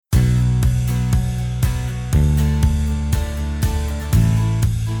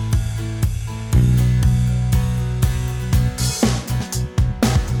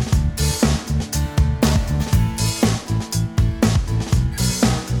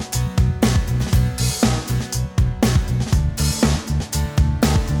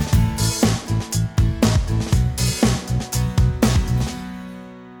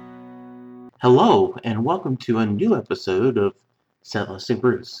Hello, and welcome to a new episode of Set Listing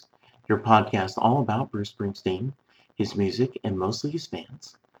Bruce, your podcast all about Bruce Springsteen, his music, and mostly his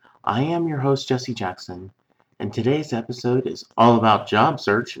fans. I am your host, Jesse Jackson, and today's episode is all about Job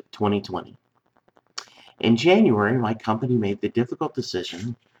Search 2020. In January, my company made the difficult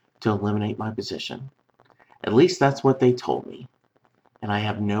decision to eliminate my position. At least that's what they told me, and I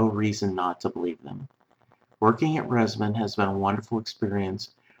have no reason not to believe them. Working at Resman has been a wonderful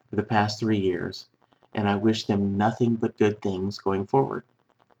experience for the past 3 years, and I wish them nothing but good things going forward.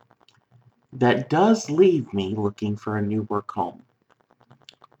 That does leave me looking for a new work home.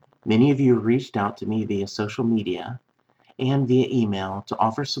 Many of you reached out to me via social media and via email to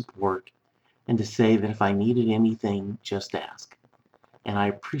offer support and to say that if I needed anything, just ask. And I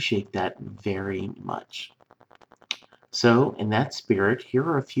appreciate that very much. So, in that spirit, here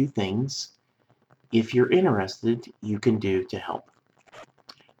are a few things, if you're interested, you can do to help.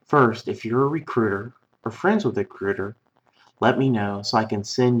 First, if you're a recruiter or friends with a recruiter, let me know so I can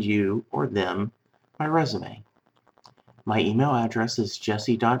send you or them my resume. My email address is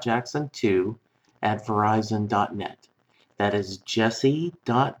jesse.jackson2@verizon.net. That is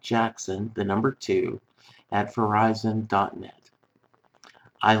jesse.jackson, the number 2, at verizon.net.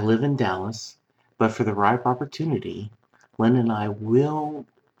 I live in Dallas, but for the right opportunity, Lynn and I will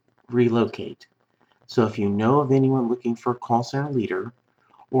relocate. So if you know of anyone looking for a call center leader,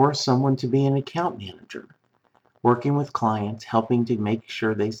 or someone to be an account manager, working with clients, helping to make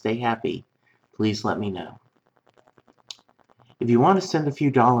sure they stay happy, please let me know. If you want to send a few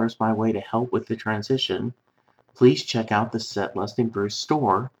dollars my way to help with the transition, please check out the Set Listing Bruce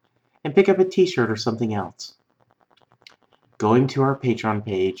store and pick up a t-shirt or something else. Going to our Patreon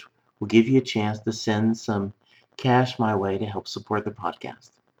page will give you a chance to send some cash my way to help support the podcast.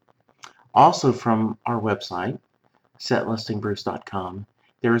 Also from our website, setlistingbruce.com,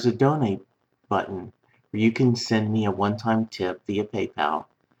 there is a donate button where you can send me a one-time tip via PayPal,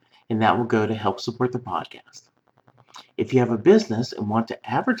 and that will go to help support the podcast. If you have a business and want to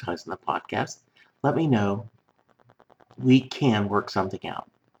advertise in the podcast, let me know. We can work something out.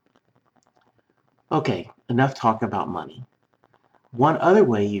 Okay, enough talk about money. One other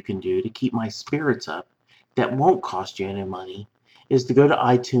way you can do to keep my spirits up that won't cost you any money is to go to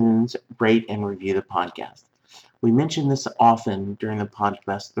iTunes, rate, and review the podcast. We mention this often during the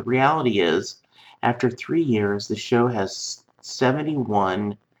podcast. The reality is, after 3 years, the show has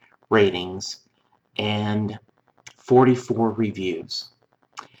 71 ratings and 44 reviews.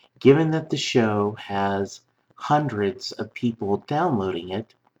 Given that the show has hundreds of people downloading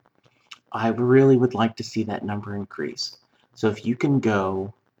it, I really would like to see that number increase. So if you can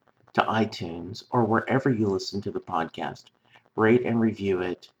go to iTunes or wherever you listen to the podcast, rate and review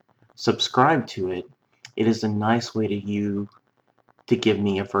it, subscribe to it, it is a nice way to give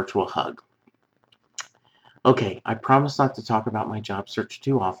me a virtual hug. Okay, I promise not to talk about my job search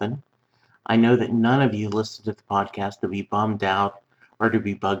too often. I know that none of you listen to the podcast to be bummed out or to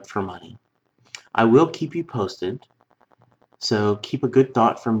be bugged for money. I will keep you posted, so keep a good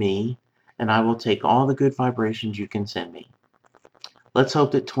thought for me, and I will take all the good vibrations you can send me. Let's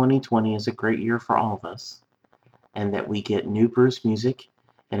hope that 2020 is a great year for all of us, and that we get new Bruce music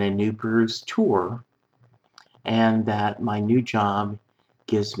and a new Bruce tour, and that my new job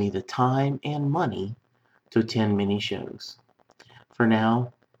gives me the time and money to attend many shows. For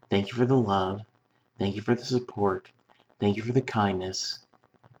now, thank you for the love, thank you for the support, thank you for the kindness.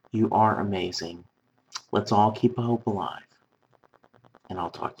 You are amazing. Let's all keep a hope alive. And I'll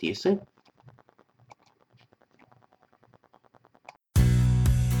talk to you soon.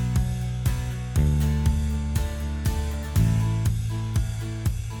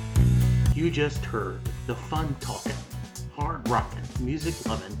 You just heard the fun-talking, hard-rocking,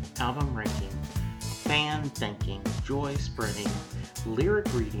 music-loving, album-ranking, fan-thinking, joy-spreading,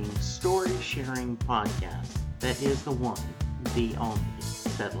 lyric-reading, story-sharing podcast that is the one, the only,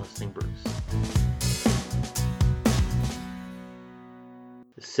 Set Listing Bruce.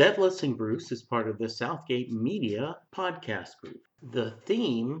 Set Listing Bruce is part of the Southgate Media podcast group. The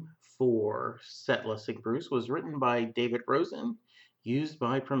theme for Set Listing Bruce was written by David Rosen, used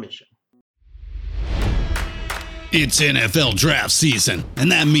by permission. It's NFL draft season,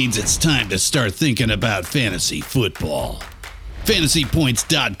 and that means it's time to start thinking about fantasy football.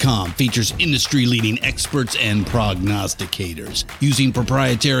 FantasyPoints.com features industry-leading experts and prognosticators using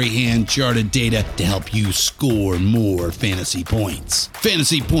proprietary hand-charted data to help you score more fantasy points.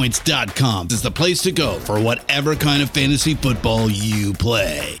 FantasyPoints.com is the place to go for whatever kind of fantasy football you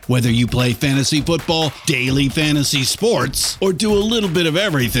play. Whether you play fantasy football, daily fantasy sports, or do a little bit of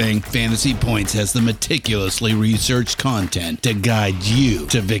everything, Fantasy Points has the meticulously researched content to guide you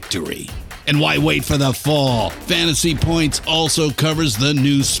to victory. And why wait for the fall? Fantasy Points also covers the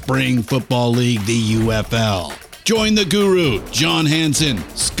new spring football league, the UFL. Join the guru, John Hansen,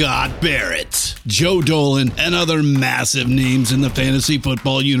 Scott Barrett, Joe Dolan, and other massive names in the fantasy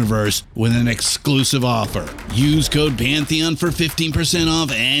football universe with an exclusive offer. Use code Pantheon for 15%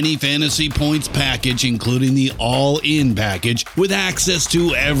 off any Fantasy Points package, including the all-in package, with access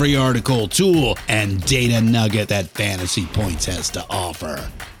to every article, tool, and data nugget that Fantasy Points has to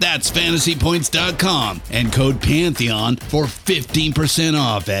offer. That's fantasypoints.com and code Pantheon for 15%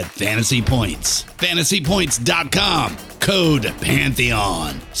 off at Fantasy Points. Fantasypoints.com, code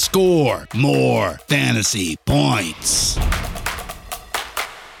Pantheon. Score more fantasy points.